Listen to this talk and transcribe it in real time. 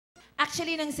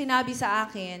Actually, nang sinabi sa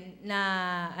akin na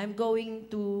I'm going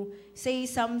to say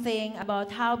something about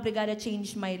how Brigada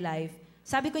changed my life,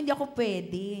 sabi ko hindi ako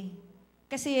pwede.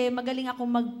 Kasi magaling akong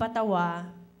magpatawa,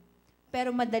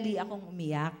 pero madali akong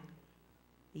umiyak.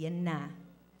 Yan na.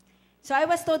 So I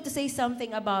was told to say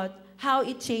something about how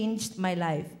it changed my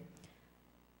life.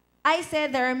 I said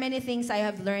there are many things I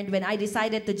have learned when I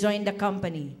decided to join the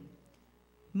company.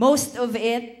 Most of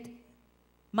it,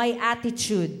 my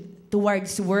attitude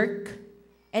towards work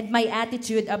and my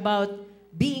attitude about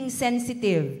being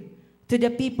sensitive to the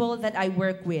people that I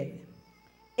work with.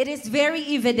 It is very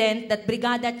evident that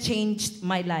Brigada changed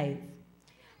my life.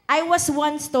 I was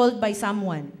once told by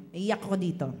someone, iyak ko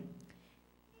dito,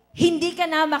 hindi ka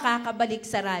na makakabalik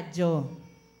sa radyo.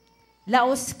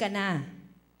 Laos ka na.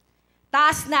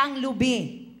 Taas na ang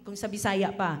lubi, kung sa Bisaya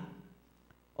pa.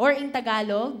 Or in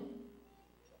Tagalog,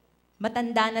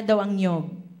 matanda na daw ang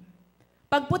niyog.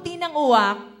 Pag puti ng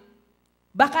uwak,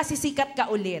 baka sisikat ka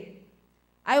ulit.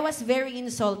 I was very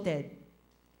insulted.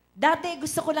 Dati,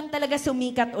 gusto ko lang talaga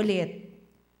sumikat ulit.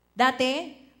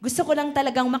 Dati, gusto ko lang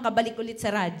talagang makabalik ulit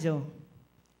sa radyo.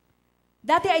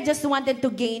 Dati, I just wanted to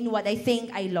gain what I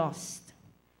think I lost.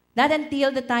 Not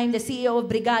until the time the CEO of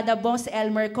Brigada, Boss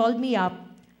Elmer, called me up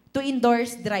to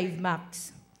endorse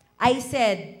DriveMax. I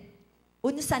said,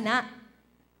 unsa na?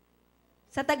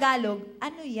 Sa Tagalog,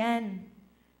 ano yan?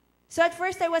 So at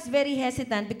first, I was very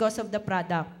hesitant because of the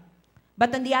product.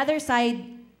 But on the other side,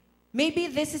 maybe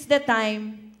this is the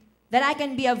time that I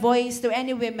can be a voice to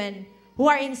any women who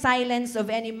are in silence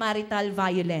of any marital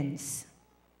violence.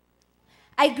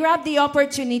 I grabbed the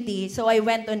opportunity, so I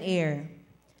went on air.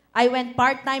 I went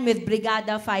part-time with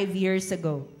Brigada 5 years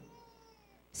ago.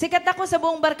 Sikat ako sa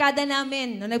buong barkada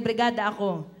namin nung nagbrigada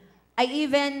ako. I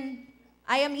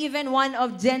am even one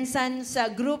of Jensen's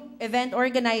group event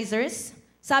organizers.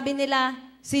 Sabi nila,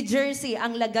 si Jersey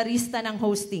ang lagarista ng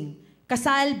hosting.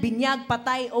 Kasal, binyag,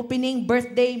 patay, opening,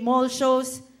 birthday, mall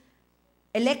shows,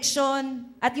 election,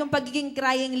 at yung pagiging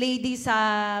crying lady sa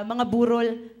mga burol,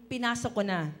 pinasok ko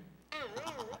na.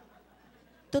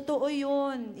 Totoo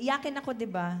yun. Iyakin ako, di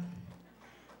ba?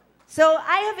 So,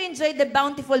 I have enjoyed the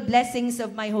bountiful blessings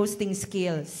of my hosting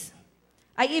skills.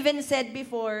 I even said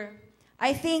before,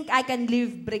 I think I can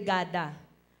leave Brigada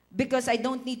because I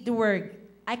don't need to work.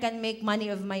 I can make money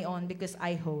of my own because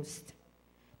I host.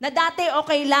 Na dati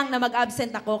okay lang na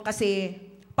mag-absent ako kasi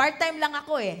part-time lang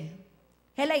ako eh.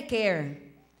 Hell, I care.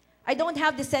 I don't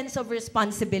have the sense of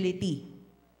responsibility.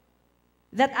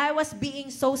 That I was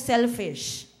being so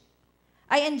selfish.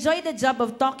 I enjoy the job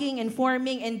of talking,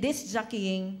 informing, and disc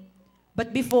jockeying,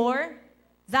 but before,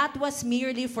 that was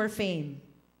merely for fame.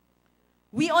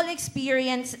 We all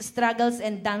experience struggles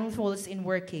and downfalls in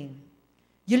working.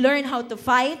 You learn how to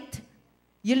fight,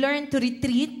 you learn to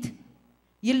retreat,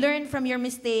 you learn from your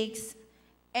mistakes,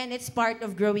 and it's part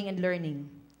of growing and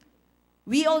learning.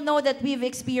 We all know that we've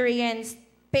experienced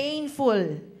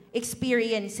painful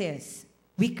experiences.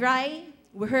 We cry,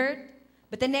 we hurt,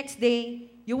 but the next day,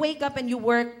 you wake up and you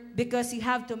work because you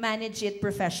have to manage it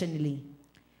professionally.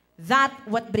 That's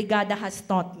what Brigada has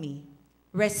taught me,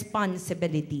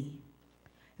 responsibility.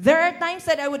 There are times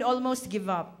that I would almost give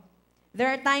up. There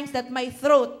are times that my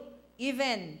throat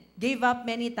even gave up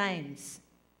many times.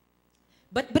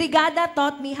 But Brigada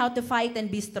taught me how to fight and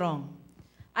be strong.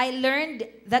 I learned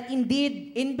that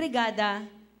indeed, in Brigada,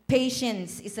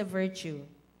 patience is a virtue.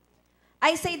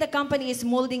 I say the company is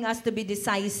molding us to be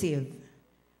decisive,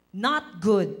 not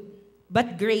good,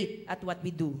 but great at what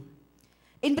we do.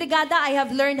 In Brigada, I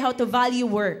have learned how to value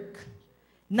work,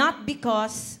 not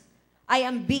because I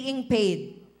am being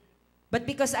paid, but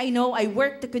because I know I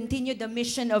work to continue the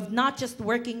mission of not just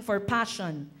working for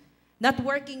passion, not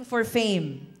working for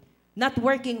fame, not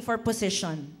working for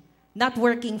position, not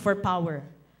working for power,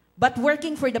 but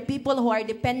working for the people who are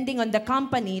depending on the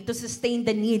company to sustain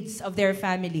the needs of their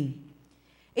family.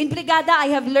 In Brigada, I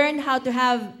have learned how to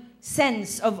have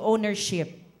sense of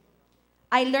ownership.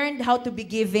 I learned how to be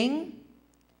giving,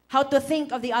 how to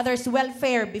think of the other's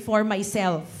welfare before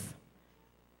myself.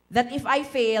 That if I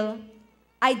fail,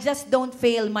 I just don't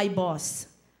fail my boss.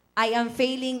 I am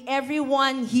failing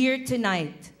everyone here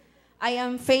tonight. I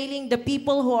am failing the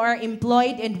people who are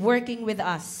employed and working with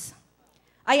us.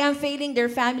 I am failing their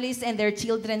families and their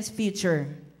children's future.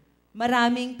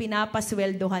 Maraming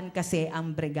pinapasweldohan kasi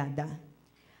ang Brigada.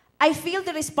 I feel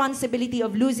the responsibility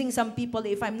of losing some people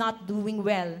if I'm not doing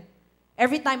well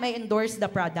every time I endorse the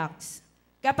products.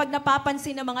 Kapag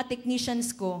napapansin ng mga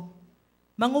technicians ko,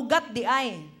 mangugat di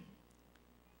ay,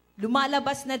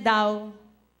 lumalabas na daw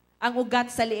ang ugat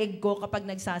sa leeg ko kapag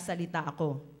nagsasalita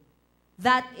ako.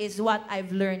 That is what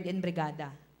I've learned in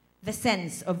Brigada, the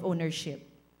sense of ownership.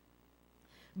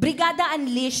 Brigada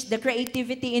unleashed the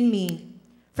creativity in me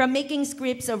from making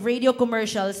scripts of radio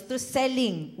commercials to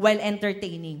selling while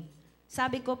entertaining.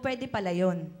 Sabi ko, pwede pala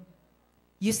yun.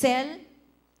 You sell,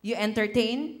 you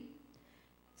entertain.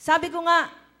 Sabi ko nga,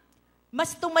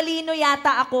 mas tumalino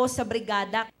yata ako sa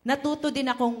brigada. Natuto din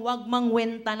akong wag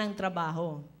mangwenta ng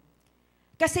trabaho.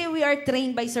 Kasi we are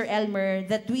trained by Sir Elmer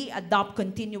that we adopt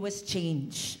continuous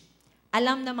change.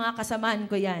 Alam na mga kasamahan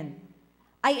ko yan.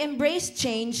 I embrace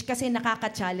change kasi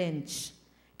nakaka-challenge.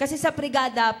 Kasi sa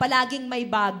brigada, palaging may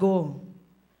bago.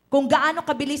 Kung gaano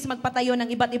kabilis magpatayo ng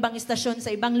iba't ibang istasyon sa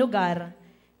ibang lugar,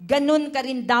 ganun ka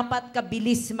rin dapat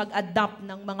kabilis mag-adapt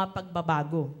ng mga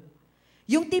pagbabago.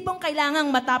 Yung tipong kailangang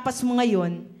matapas mo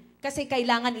ngayon kasi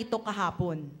kailangan ito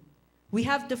kahapon. We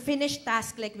have to finish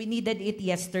task like we needed it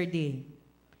yesterday.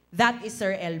 That is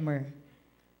Sir Elmer.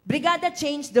 Brigada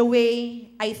changed the way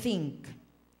I think.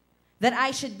 That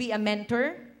I should be a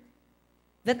mentor,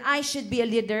 that I should be a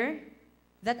leader,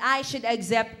 that I should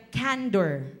accept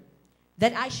candor,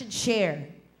 that I should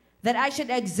share, that I should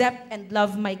accept and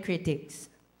love my critics.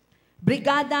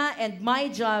 Brigada and my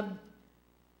job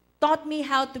taught me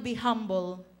how to be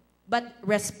humble but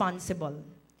responsible.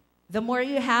 The more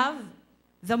you have,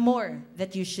 the more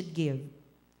that you should give.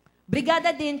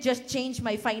 Brigada didn't just change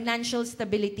my financial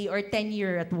stability or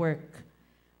tenure at work.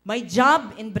 My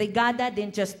job in Brigada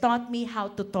didn't just taught me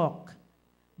how to talk.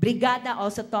 Brigada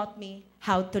also taught me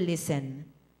how to listen.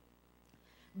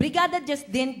 Brigada just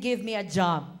didn't give me a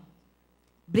job.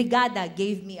 Brigada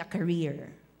gave me a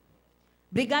career.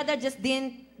 Brigada just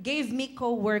didn't give me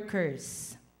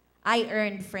co-workers. I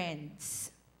earned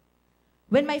friends.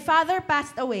 When my father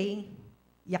passed away,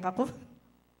 yak ako.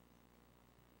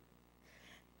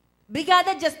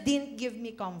 Brigada just didn't give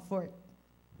me comfort.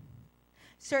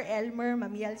 Sir Elmer,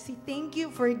 Ma'am Yelsie, thank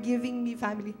you for giving me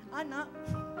family. Anak.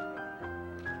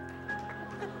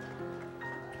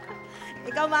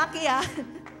 Ikaw, Maki, ah.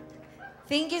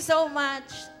 Thank you so much.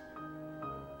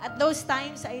 At those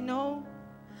times, I know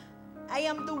I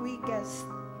am the weakest.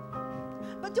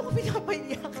 Ba't yung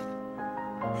pinapayak?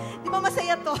 Di ba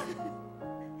masaya to?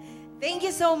 Thank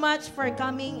you so much for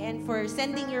coming and for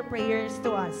sending your prayers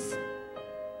to us.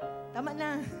 Tama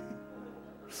na.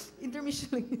 Intermission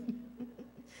lang yun.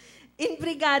 In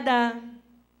Brigada,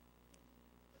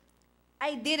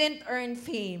 I didn't earn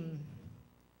fame.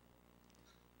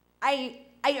 I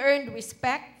earned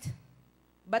respect,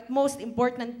 but most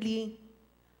importantly,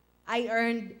 I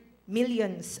earned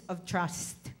millions of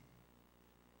trust.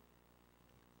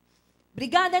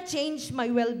 Brigada changed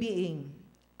my well-being.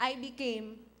 I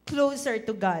became closer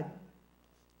to God.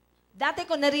 Dati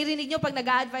ko naririnig nyo pag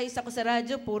nag-a-advise ako sa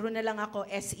radyo, puro na lang ako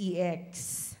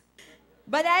SEX.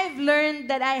 But I've learned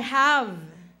that I have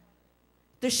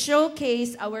to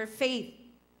showcase our faith.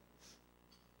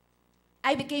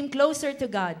 I became closer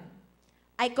to God.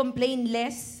 I complain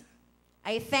less.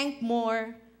 I thank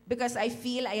more because I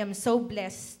feel I am so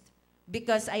blessed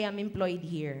because I am employed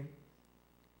here.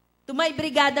 To my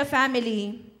Brigada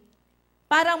family,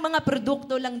 parang mga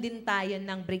produkto lang din tayo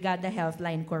ng Brigada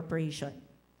Healthline Corporation.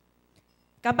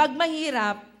 Kapag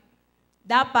mahirap,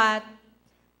 dapat,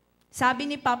 sabi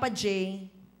ni Papa J,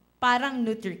 parang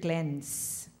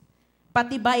NutriCleanse.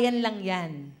 Patibayan lang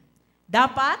yan.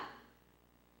 Dapat,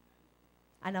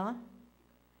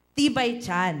 tibay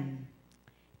tiyan.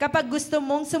 Kapag gusto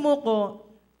mong sumuko,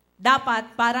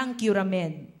 dapat parang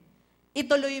Curamed.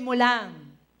 Ituloy mo lang.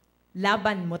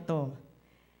 Laban mo to.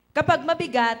 Kapag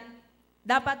mabigat,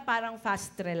 dapat parang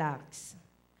fast relax.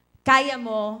 Kaya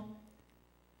mo,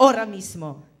 ora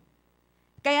mismo.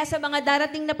 Kaya sa mga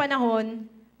darating na panahon,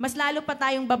 mas lalo pa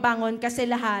tayong babangon kasi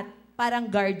lahat parang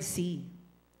guard C.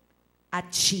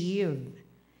 Achieve.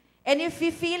 And if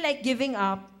you feel like giving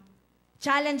up,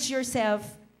 challenge yourself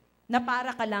na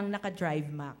para ka lang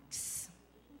naka-DriveMax.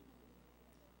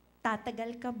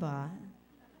 Tatagal ka ba?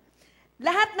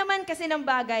 Lahat naman kasi ng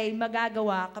bagay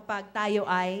magagawa kapag tayo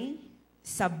ay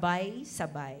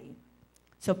sabay-sabay.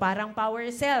 So parang power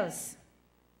cells.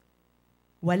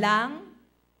 Walang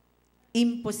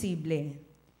imposible.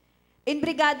 In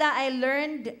Brigada, I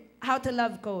learned how to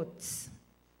love quotes.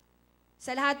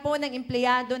 Sa lahat po ng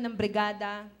empleyado ng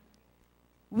Brigada,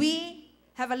 we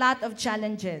have a lot of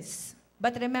challenges.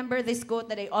 But remember this quote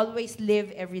that I always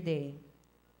live every day.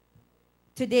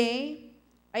 Today,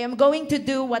 I am going to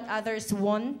do what others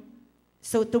want,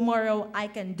 so tomorrow I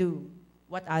can do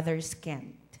what others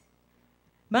can't.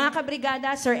 Mga kabrigada,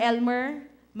 Sir Elmer,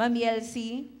 Ma'am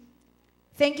Yelsie,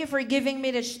 thank you for giving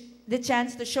me the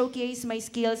chance to showcase my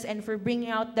skills and for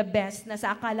bringing out the best na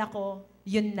sa akala ko,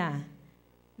 yun na.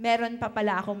 Meron pa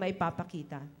pala akong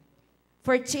maipapakita.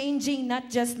 For changing not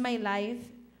just my life,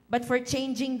 but for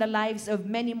changing the lives of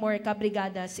many more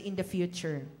kabrigadas in the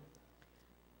future.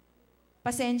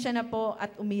 Pasensya na po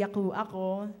at umiyak po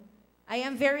ako. I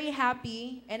am very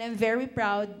happy and I'm very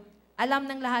proud. Alam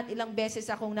ng lahat ilang beses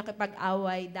akong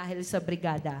nakipag-away dahil sa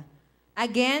brigada.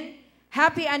 Again,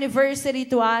 happy anniversary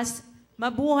to us.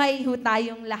 Mabuhay ho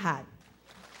tayong lahat.